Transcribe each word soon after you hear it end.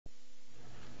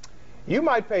You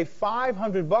might pay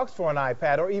 $500 for an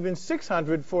iPad or even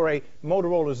 $600 for a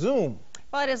Motorola Zoom.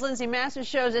 But as Lindsay Masters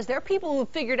shows us, there are people who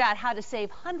figured out how to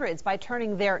save hundreds by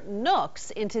turning their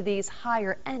Nooks into these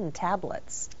higher-end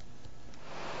tablets.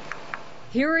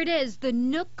 Here it is, the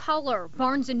Nook Color.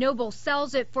 Barnes & Noble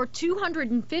sells it for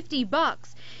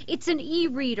 $250. It's an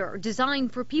e-reader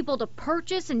designed for people to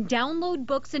purchase and download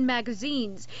books and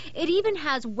magazines. It even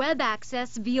has web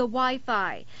access via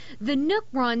Wi-Fi. The Nook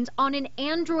runs on an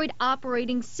Android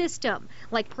operating system.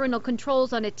 Like parental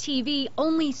controls on a TV,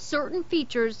 only certain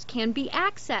features can be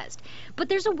accessed. But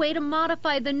there's a way to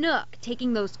modify the Nook,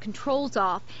 taking those controls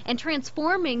off and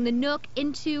transforming the Nook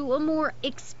into a more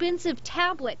expensive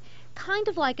tablet. Kind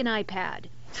of like an iPad.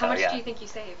 How much do you think you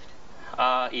saved?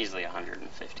 Easily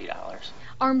 $150.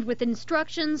 Armed with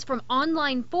instructions from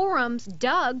online forums,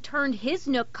 Doug turned his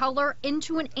Nook Color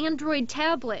into an Android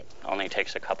tablet. Only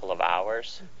takes a couple of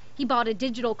hours. He bought a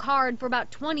digital card for about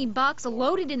 $20,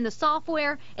 loaded in the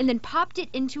software, and then popped it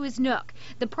into his Nook.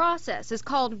 The process is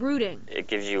called rooting. It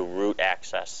gives you root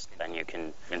access, then you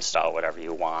can install whatever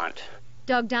you want.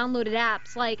 Doug downloaded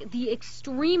apps like the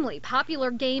extremely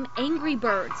popular game Angry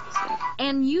Birds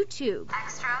and YouTube.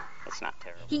 It's not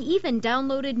terrible. He even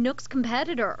downloaded Nook's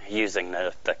competitor. Using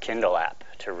the Kindle app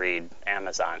to read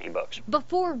Amazon ebooks.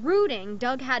 Before rooting,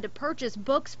 Doug had to purchase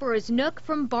books for his Nook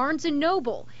from Barnes &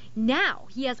 Noble. Now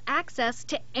he has access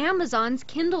to Amazon's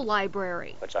Kindle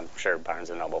library. Which I'm sure Barnes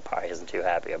 & Noble probably isn't too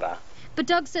happy about. But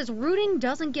Doug says rooting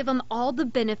doesn't give him all the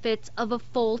benefits of a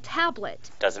full tablet.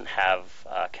 It doesn't have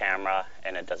a camera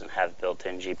and it doesn't have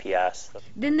built-in GPS.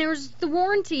 Then there's the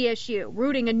warranty issue.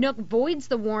 Rooting a Nook voids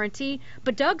the warranty,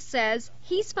 but Doug says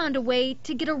he's found a way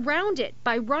to get around it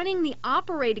by running the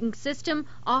operating system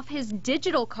off his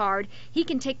digital card. He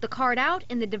can take the card out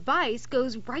and the device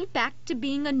goes right back to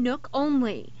being a Nook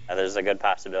only. There's a good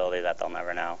possibility that they'll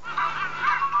never know.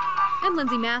 I'm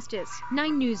Lindsay Masters,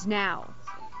 9 News Now.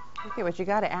 Okay, what you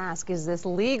got to ask, is this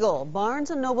legal? Barnes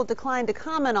 & Noble declined to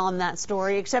comment on that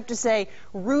story, except to say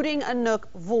rooting a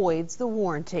Nook voids the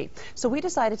warranty. So we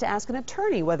decided to ask an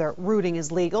attorney whether rooting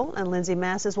is legal, and Lindsay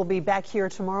Masters will be back here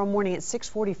tomorrow morning at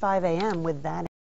 6:45 a.m. with that.